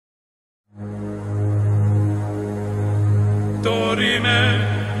dorime,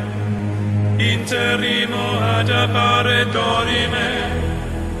 interimo ad appare dorime.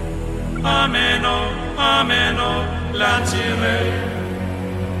 Ameno, ameno,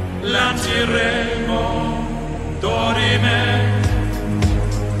 lanciremo, dorime.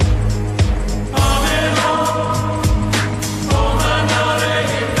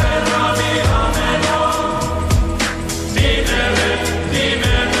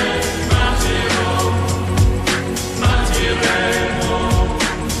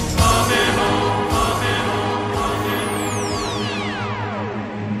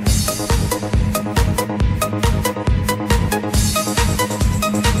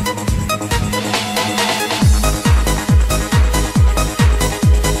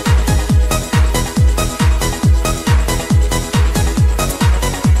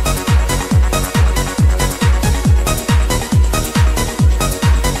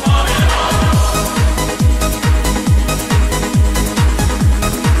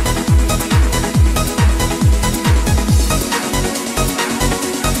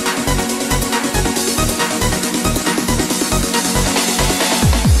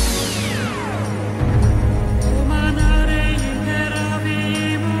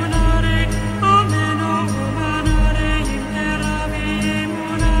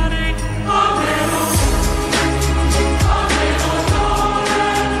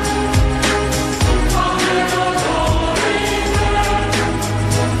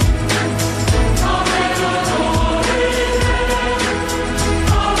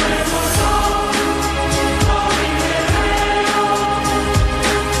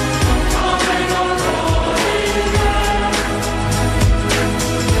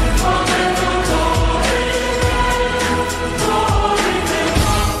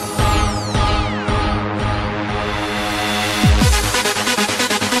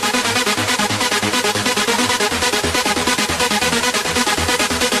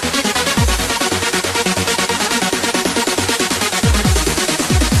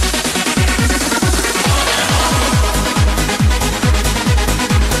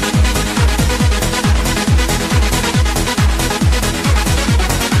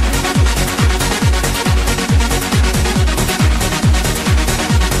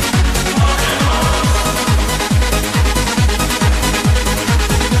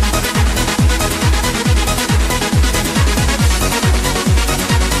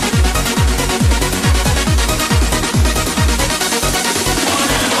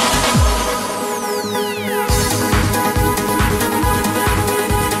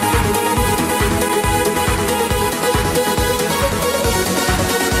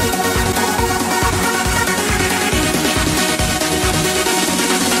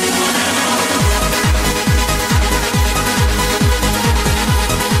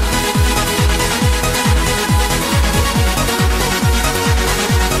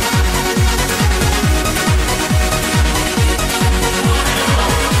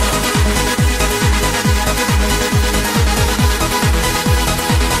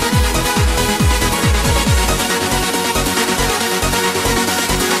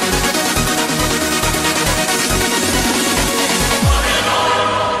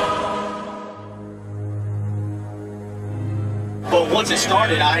 But once it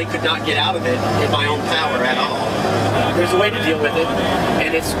started, I could not get out of it in my own power at all. There's a way to deal with it,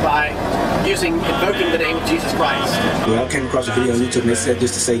 and it's by invoking the name of Jesus Christ. Well, I came across a video on YouTube and they said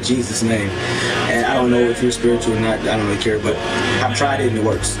just to say Jesus' name. And I don't know if you're spiritual or not, I don't really care, but I've tried it and it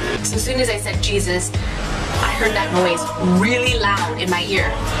works. So as soon as I said Jesus, I heard that noise really loud in my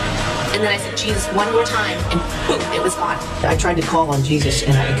ear. And then I said Jesus one more time, and boom, it was gone. I tried to call on Jesus,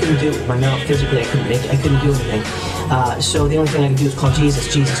 and I couldn't do it with my mouth. Physically, I couldn't do anything. So the only thing I could do is call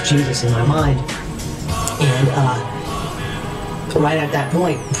Jesus, Jesus, Jesus in my mind. And right at that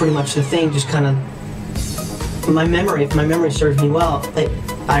point, pretty much the thing just kind of, if my memory serves me well,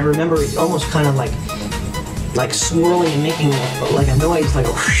 I remember it almost kind of like swirling and making like a noise, like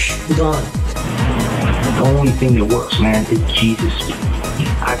a whoosh, gone. The only thing that works, man, is Jesus.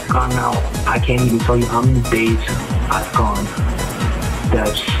 I've gone out, I can't even tell you how many days I've gone that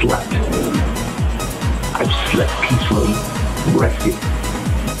I've slept. I've slept peacefully, rested.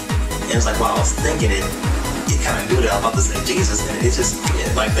 And it's like while I was thinking it kind of knew that I was about to say Jesus, and it just,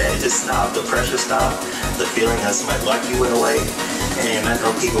 like that, it just stopped. The pressure stopped. The feeling that somebody like you went away. And I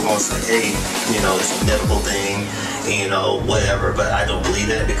know people gonna say, hey, you know, it's a medical thing, you know, whatever, but I don't believe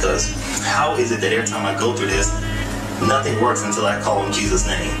that, because how is it that every time I go through this, nothing works until I call him Jesus'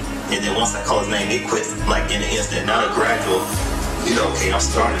 name? And then once I call his name, it quits like in an instant, not a gradual, you know, okay, I'm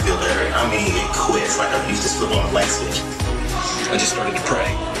starting to feel better. I mean, it quits, like you just flip on a light switch. I just started to pray.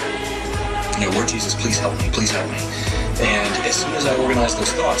 You know, Lord Jesus, please help me, please help me. And as soon as I organized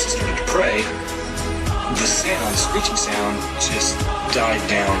those thoughts and started to pray, the sound, the screeching sound, just died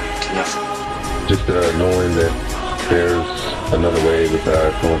down to nothing. Just knowing that there's another way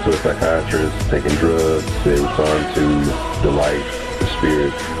besides going to a psychiatrist, taking drugs, they respond to the light, the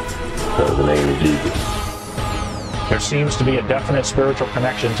spirit, the name of Jesus. There seems to be a definite spiritual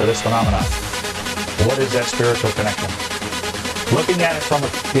connection to this phenomenon. What is that spiritual connection? Looking at it from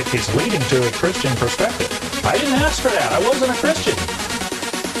it's leading to a Christian perspective. I didn't ask for that. I wasn't a Christian.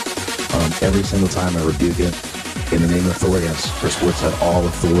 Every single time I rebuke it, in the name of authority, first word said, all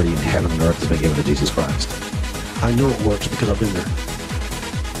authority in heaven and earth has been given to Jesus Christ. I know it works because I've been there.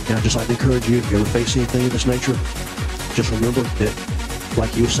 And I'd just like to encourage you, if you ever face anything of this nature, just remember that,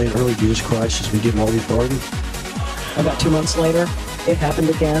 like you were saying earlier, Jesus Christ has been given all the authority. About 2 months later, it happened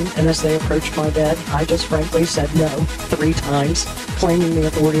again, and as they approached my bed, I just frankly said no 3 times, claiming the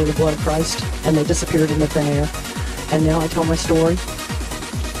authority of the blood of Christ, and they disappeared into thin air. And now I tell my story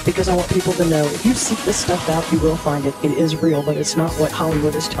because I want people to know, if you seek this stuff out, you will find it. It is real, but it's not what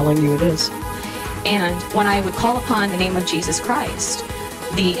Hollywood is telling you it is. And when I would call upon the name of Jesus Christ,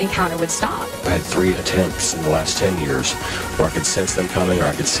 the encounter would stop. I had 3 attempts in the last 10 years where I could sense them coming or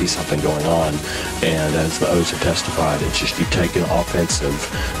I could see something going on. And as the others have testified, it's just you take an offensive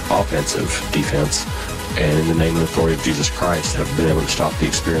defense, and in the name and authority of Jesus Christ, have been able to stop the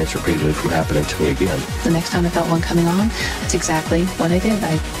experience repeatedly from happening to me again. The next time I felt one coming on, that's exactly what I did.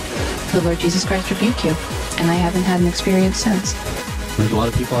 The Lord Jesus Christ rebuke you. And I haven't had an experience since. There's a lot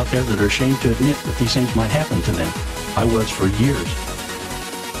of people out there that are ashamed to admit that these things might happen to them. I was for years.